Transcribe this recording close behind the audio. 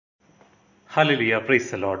Hallelujah,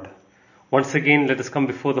 praise the Lord. Once again, let us come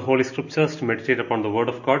before the Holy Scriptures to meditate upon the Word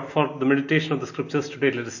of God. For the meditation of the Scriptures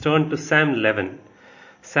today, let us turn to Psalm 11.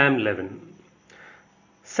 Psalm 11.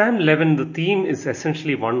 Psalm 11, the theme is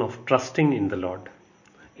essentially one of trusting in the Lord.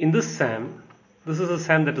 In this psalm, this is a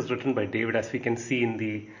psalm that is written by David, as we can see in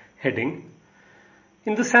the heading.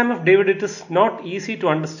 In the psalm of David, it is not easy to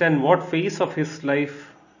understand what phase of his life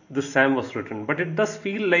this psalm was written, but it does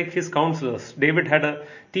feel like his counselors. David had a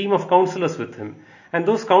team of counselors with him, and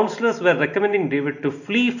those counselors were recommending David to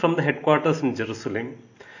flee from the headquarters in Jerusalem.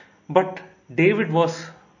 But David was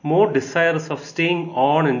more desirous of staying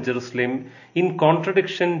on in Jerusalem, in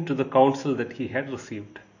contradiction to the counsel that he had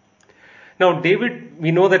received. Now, David,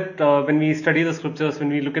 we know that when we study the scriptures, when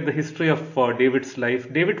we look at the history of David's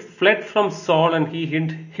life, David fled from Saul and he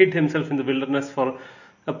hid himself in the wilderness for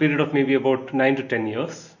a period of maybe about 9 to 10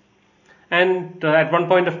 years. And at one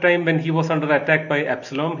point of time, when he was under attack by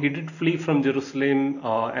Absalom, he did flee from Jerusalem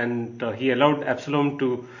and he allowed Absalom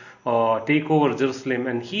to take over Jerusalem,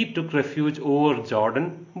 and he took refuge over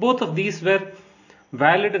Jordan. Both of these were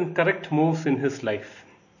valid and correct moves in his life.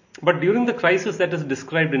 But during the crisis that is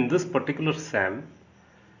described in this particular psalm,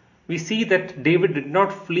 we see that David did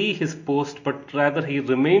not flee his post, but rather he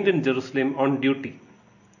remained in Jerusalem on duty.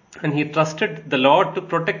 And he trusted the Lord to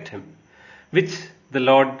protect him, which the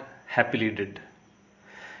Lord happily did.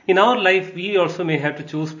 In our life, we also may have to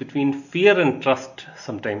choose between fear and trust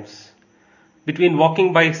sometimes, between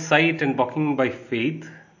walking by sight and walking by faith.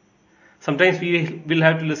 Sometimes we will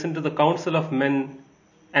have to listen to the counsel of men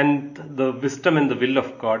and the wisdom and the will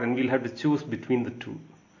of God, and we'll have to choose between the two.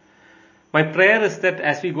 My prayer is that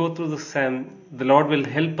as we go through the psalm, the Lord will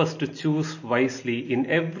help us to choose wisely in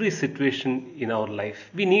every situation in our life.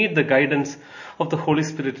 We need the guidance of the Holy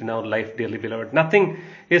Spirit in our life, dearly beloved. Nothing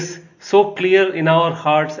is so clear in our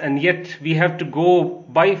hearts, and yet we have to go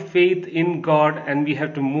by faith in God, and we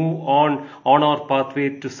have to move on our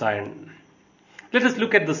pathway to Zion. Let us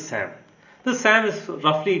look at this psalm. This psalm is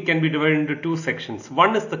roughly can be divided into two sections.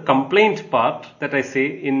 One is the complaint part that I say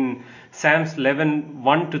in Psalms 11,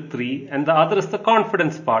 1 to 3, and the other is the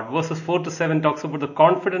confidence part. Verses 4 to 7 talks about the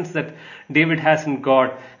confidence that David has in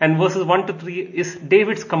God, and verses 1 to 3 is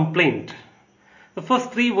David's complaint. The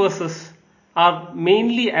first three verses are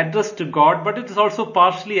mainly addressed to God, but it is also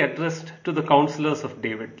partially addressed to the counselors of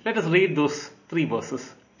David. Let us read those three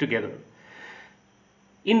verses together.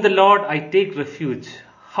 In the Lord I take refuge.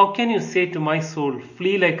 How can you say to my soul,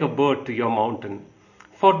 flee like a bird to your mountain?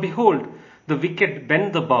 For behold, the wicked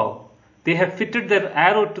bend the bow. They have fitted their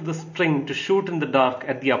arrow to the string to shoot in the dark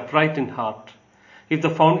at the upright in heart. If the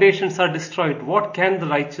foundations are destroyed, what can the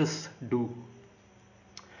righteous do?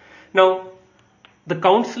 Now, the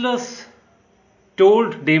counselors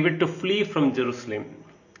told David to flee from Jerusalem.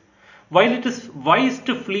 While it is wise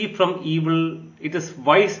to flee from evil, it is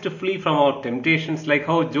wise to flee from our temptations, like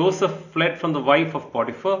how Joseph fled from the wife of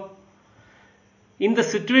Potiphar. In the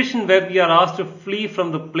situation where we are asked to flee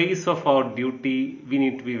from the place of our duty, we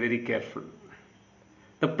need to be very careful.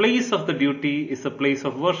 The place of the duty is a place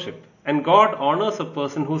of worship, and God honors a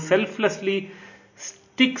person who selflessly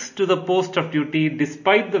sticks to the post of duty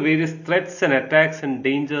despite the various threats and attacks and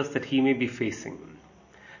dangers that he may be facing.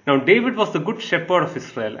 Now, David was the good shepherd of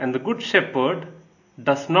Israel, and the good shepherd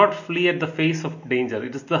does not flee at the face of danger.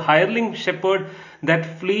 It is the hireling shepherd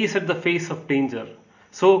that flees at the face of danger.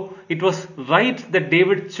 So, it was right that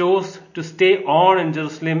David chose to stay on in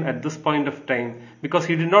Jerusalem at this point of time, because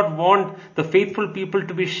he did not want the faithful people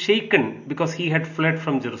to be shaken because he had fled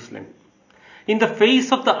from Jerusalem. In the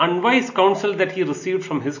face of the unwise counsel that he received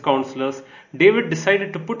from his counselors, David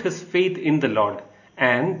decided to put his faith in the Lord.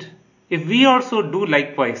 And if we also do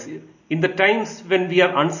likewise, in the times when we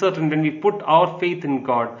are uncertain, when we put our faith in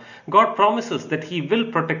God, God promises that He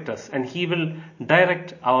will protect us and He will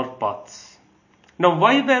direct our paths. Now,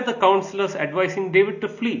 why were the counselors advising David to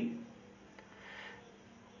flee?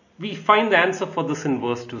 We find the answer for this in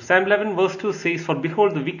verse 2. Psalm 11 verse 2 says, For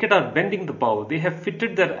behold, the wicked are bending the bow. They have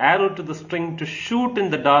fitted their arrow to the string to shoot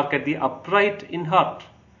in the dark at the upright in heart.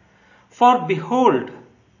 For behold,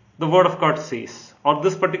 the word of God says, or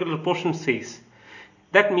this particular portion says.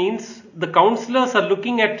 That means the counselors are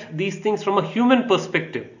looking at these things from a human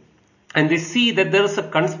perspective, and they see that there is a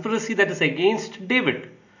conspiracy that is against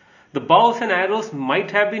David. The bows and arrows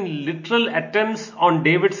might have been literal attempts on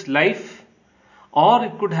David's life, or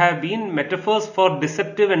it could have been metaphors for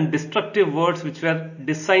deceptive and destructive words which were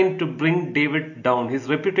designed to bring David down, his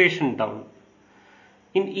reputation down.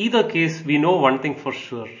 In either case, we know one thing for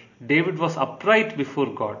sure. David was upright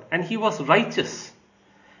before God, and he was righteous.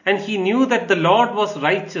 And he knew that the Lord was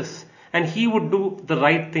righteous, and he would do the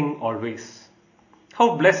right thing always.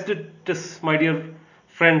 How blessed it is, my dear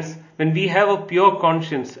friends, when we have a pure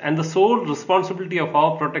conscience and the sole responsibility of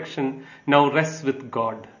our protection now rests with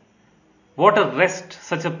God. What a rest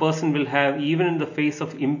such a person will have even in the face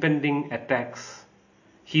of impending attacks.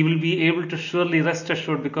 He will be able to surely rest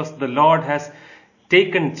assured because the Lord has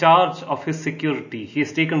taken charge of his security. He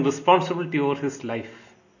has taken responsibility over his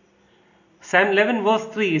life. Psalm 11 verse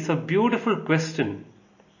 3 is a beautiful question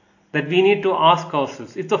that we need to ask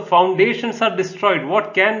ourselves. If the foundations are destroyed,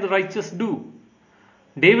 what can the righteous do?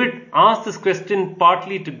 David asked this question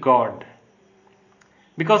partly to God.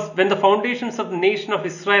 Because when the foundations of the nation of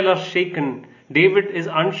Israel are shaken, David is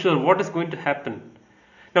unsure what is going to happen.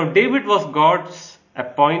 Now, David was God's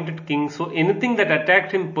appointed king, so anything that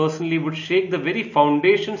attacked him personally would shake the very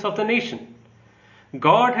foundations of the nation.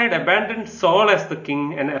 God had abandoned Saul as the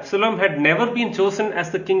king, and Absalom had never been chosen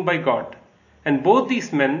as the king by God. And both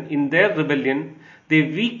these men, in their rebellion, they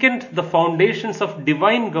weakened the foundations of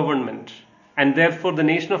divine government, and therefore the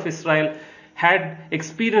nation of Israel had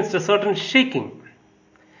experienced a certain shaking.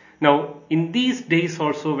 Now, in these days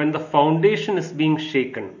also, when the foundation is being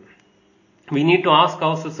shaken, we need to ask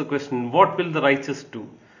ourselves the question, what will the righteous do?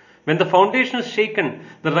 When the foundation is shaken,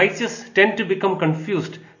 the righteous tend to become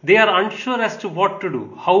confused. They are unsure as to what to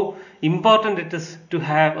do, how important it is to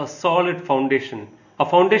have a solid foundation. A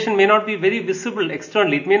foundation may not be very visible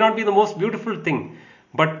externally. It may not be the most beautiful thing,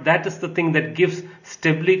 but that is the thing that gives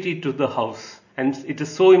stability to the house. And it is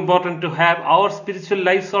so important to have our spiritual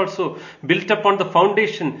lives also built upon the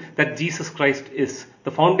foundation that Jesus Christ is. The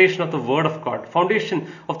foundation of the Word of God.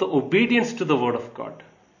 Foundation of the obedience to the Word of God.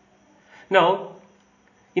 Now,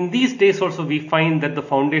 in these days also we find that the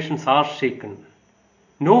foundations are shaken.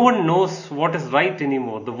 No one knows what is right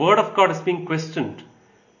anymore. The Word of God is being questioned.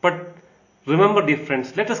 But remember, dear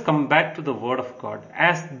friends, let us come back to the Word of God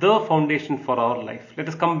as the foundation for our life. Let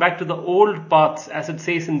us come back to the old paths, as it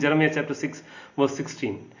says in Jeremiah chapter 6, verse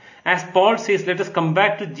 16. As Paul says, let us come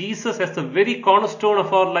back to Jesus as the very cornerstone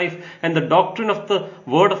of our life and the doctrine of the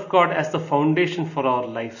Word of God as the foundation for our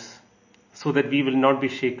lives, so that we will not be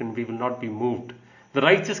shaken, we will not be moved. The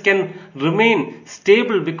righteous can remain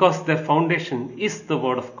stable because their foundation is the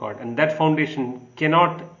Word of God, and that foundation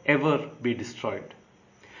cannot ever be destroyed.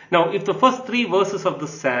 Now, if the first 3 verses of the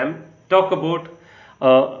Psalm talk about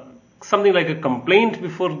something like a complaint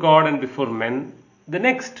before God and before men, the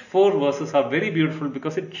next 4 verses are very beautiful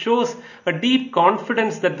because it shows a deep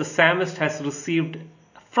confidence that the psalmist has received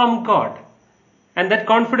from God. And that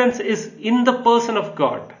confidence is in the person of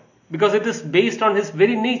God because it is based on his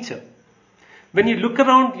very nature. When you look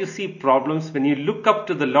around, you see problems. When you look up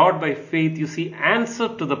to the Lord by faith, you see answer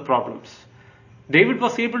to the problems. David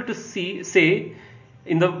was able to say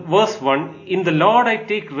in the verse 1, in the Lord I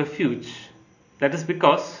take refuge. That is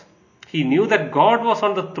because he knew that God was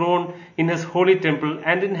on the throne in his holy temple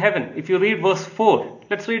and in heaven. If you read verse 4,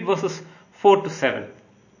 let's read verses 4 to 7.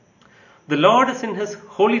 The Lord is in his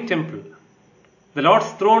holy temple. The Lord's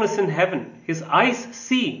throne is in heaven. His eyes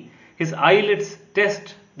see, his eyelids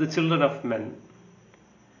test the children of men.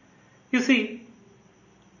 You see,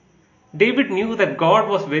 David knew that God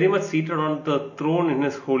was very much seated on the throne in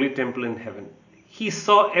his holy temple in heaven. He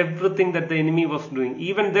saw everything that the enemy was doing.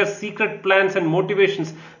 Even their secret plans and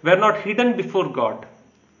motivations were not hidden before God.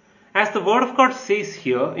 As the Word of God says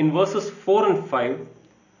here in verses 4 and 5,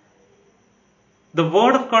 the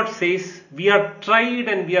Word of God says, we are tried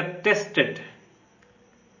and we are tested.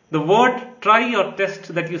 The word try or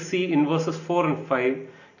test that you see in verses 4 and 5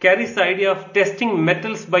 carries the idea of testing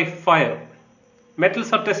metals by fire.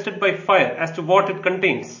 Metals are tested by fire as to what it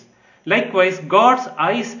contains. Likewise, God's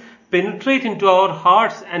eyes penetrate into our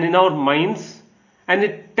hearts and in our minds, and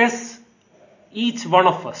it tests each one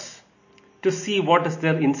of us to see what is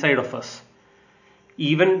there inside of us.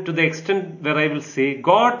 Even to the extent where I will say,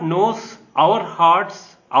 God knows our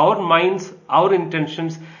hearts, our minds, our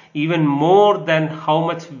intentions, even more than how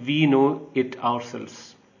much we know it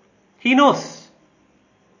ourselves. He knows.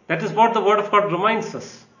 That is what the Word of God reminds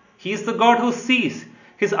us. He is the God who sees.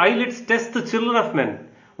 His eyelids test the children of men.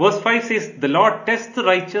 Verse 5 says, the Lord tests the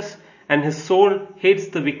righteous, and his soul hates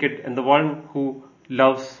the wicked and the one who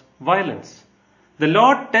loves violence. The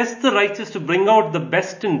Lord tests the righteous to bring out the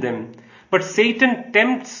best in them, but Satan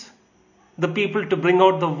tempts the people to bring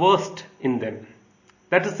out the worst in them.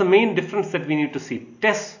 That is the main difference that we need to see.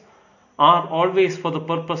 Tests are always for the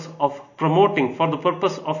purpose of promoting, for the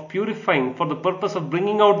purpose of purifying, for the purpose of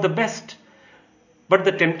bringing out the best. But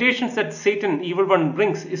the temptations that Satan, evil one,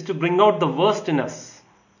 brings is to bring out the worst in us.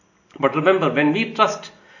 But remember, when we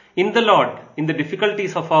trust in the Lord, in the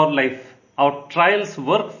difficulties of our life, our trials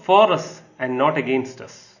work for us and not against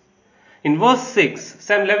us. In verse 6,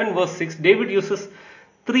 Psalm 11 verse 6, David uses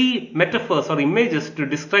three metaphors or images to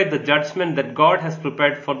describe the judgment that God has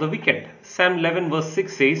prepared for the wicked. Psalm 11 verse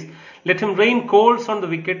 6 says, "Let him rain coals on the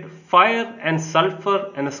wicked, fire and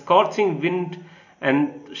sulfur and a scorching wind,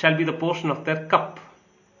 and shall be the portion of their cup."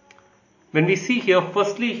 When we see here,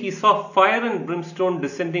 firstly, he saw fire and brimstone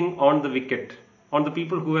descending on the wicked, on the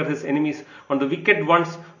people who were his enemies, on the wicked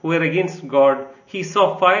ones who were against God. He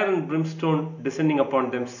saw fire and brimstone descending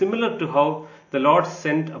upon them, similar to how the Lord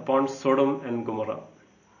sent upon Sodom and Gomorrah.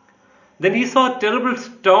 Then he saw a terrible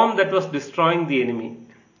storm that was destroying the enemy,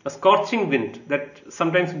 a scorching wind that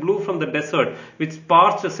sometimes blew from the desert, which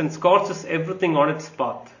parches and scorches everything on its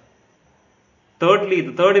path. Thirdly,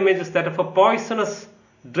 the third image is that of a poisonous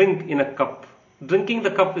drink in a cup. Drinking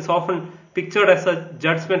the cup is often pictured as a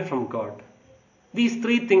judgment from God. These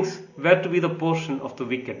three things were to be the portion of the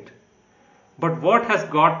wicked. But what has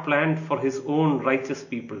God planned for his own righteous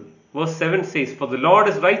people? Verse 7 says, "For the Lord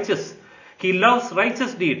is righteous. He loves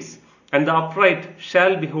righteous deeds, and the upright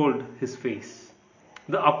shall behold his face."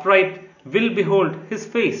 The upright will behold his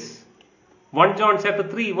face. 1 John chapter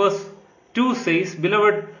 3 verse 2 says,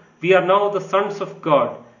 "Beloved, we are now the sons of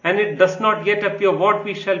God, and it does not yet appear what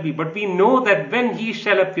we shall be. But we know that when he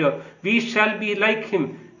shall appear, we shall be like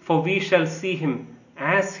him, for we shall see him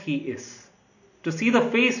as he is." To see the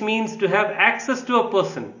face means to have access to a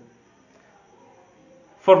person.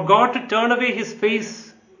 For God to turn away his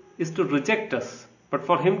face is to reject us. But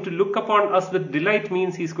for him to look upon us with delight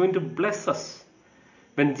means he is going to bless us.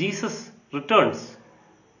 When Jesus returns,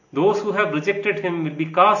 those who have rejected him will be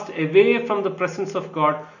cast away from the presence of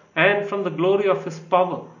God and from the glory of his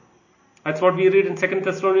power. That's what we read in 2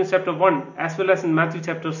 Thessalonians chapter 1, as well as in Matthew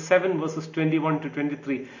chapter 7 verses 21 to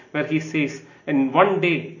 23, where he says, and one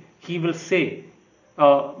day he will say,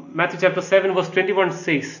 Matthew chapter 7 verse 21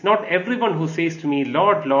 says, "Not everyone who says to me,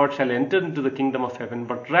 'Lord, Lord,' shall enter into the kingdom of heaven,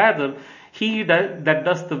 but rather he that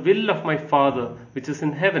does the will of my Father which is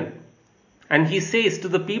in heaven." And he says to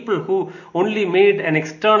the people who only made an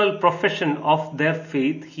external profession of their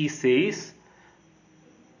faith, he says,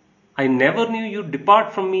 "I never knew you,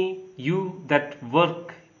 depart from me, you that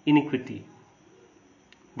work iniquity."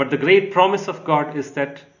 But the great promise of God is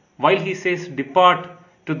that while he says depart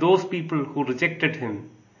to those people who rejected him,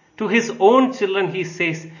 to his own children he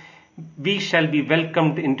says, we shall be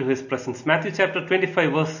welcomed into his presence. Matthew chapter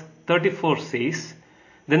 25 verse 34 says,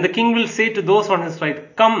 "Then the king will say to those on his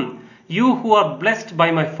right, 'Come, you who are blessed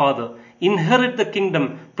by my Father, inherit the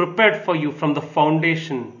kingdom prepared for you from the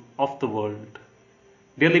foundation of the world.'"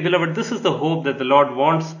 Dearly beloved, this is the hope that the Lord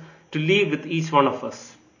wants to leave with each one of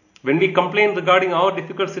us. When we complain regarding our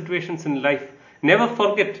difficult situations in life, never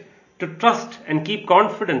forget to trust and keep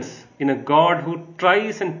confidence in a God who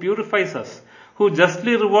tries and purifies us, who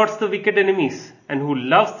justly rewards the wicked enemies, and who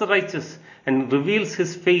loves the righteous and reveals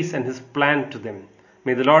his face and his plan to them.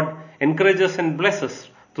 May the Lord encourage us and bless us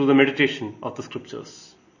through the meditation of the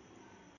scriptures.